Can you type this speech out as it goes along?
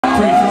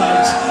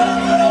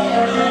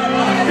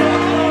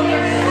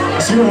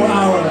0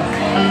 hour,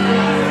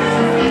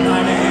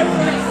 9 a.m.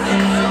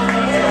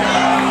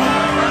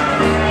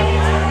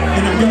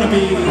 And I'm gonna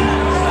be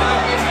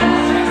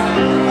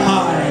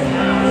high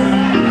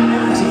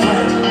as a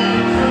kite.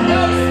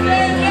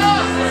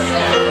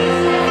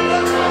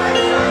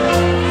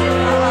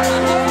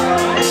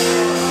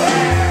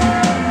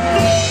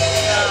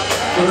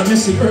 Well, I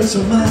miss the earth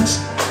so much.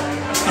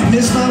 I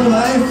miss my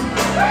wife.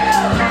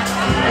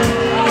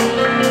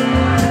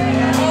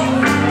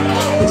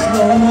 It's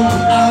lonely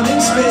out in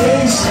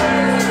space.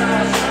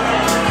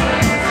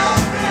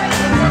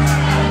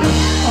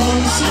 On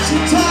such a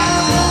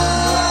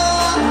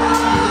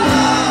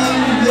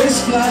timeless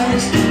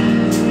flight.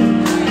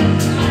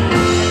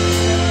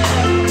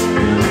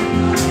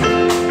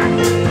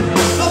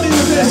 I'll be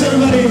the best,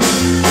 everybody.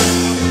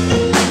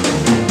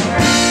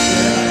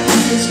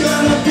 It's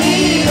gonna be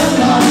a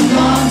long,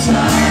 long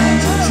time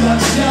to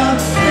touch down,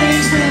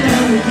 things will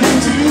never get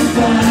too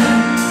fine.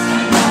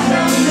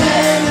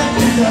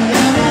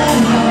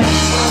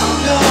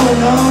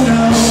 No,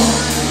 no,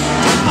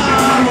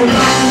 I'm a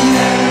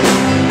man.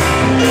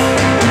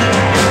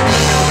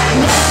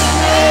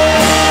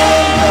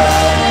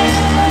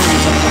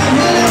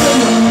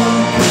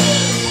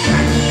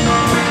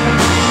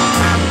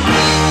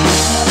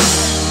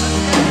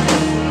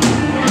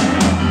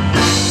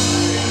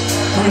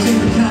 Ours ain't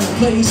the kind of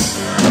place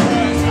to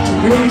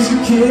raise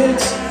your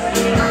kids,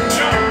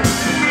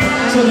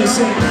 so they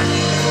say.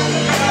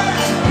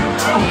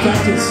 In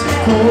fact, it's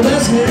cold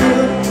as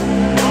hell.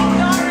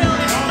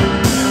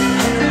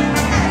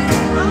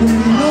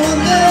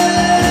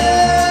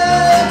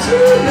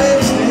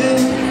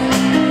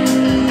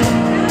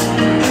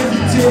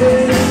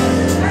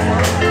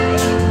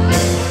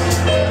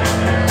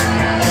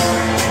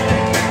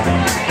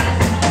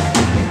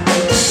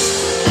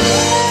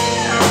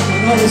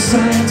 All the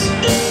signs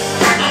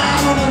I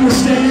don't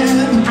understand.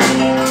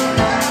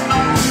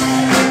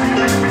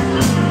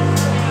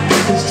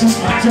 It's just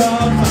my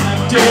job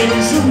 5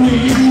 days a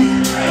week.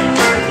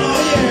 Oh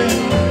yeah.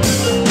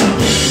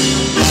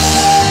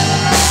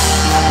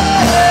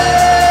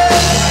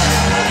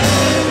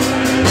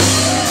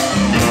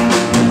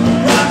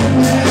 Rockin'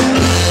 man,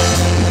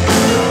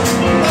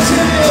 let's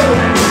hear you.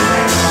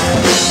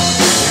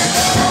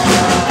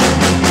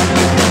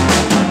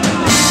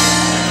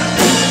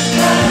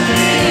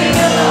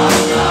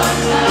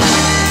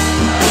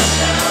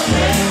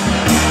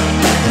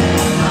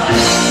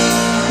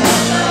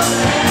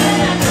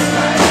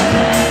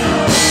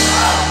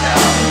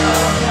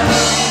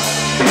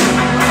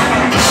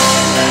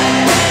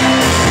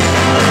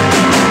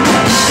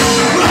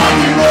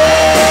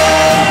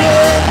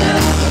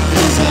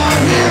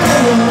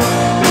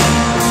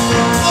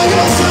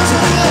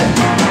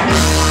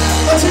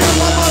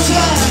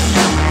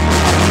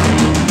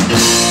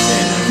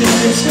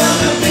 It's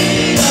gonna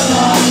be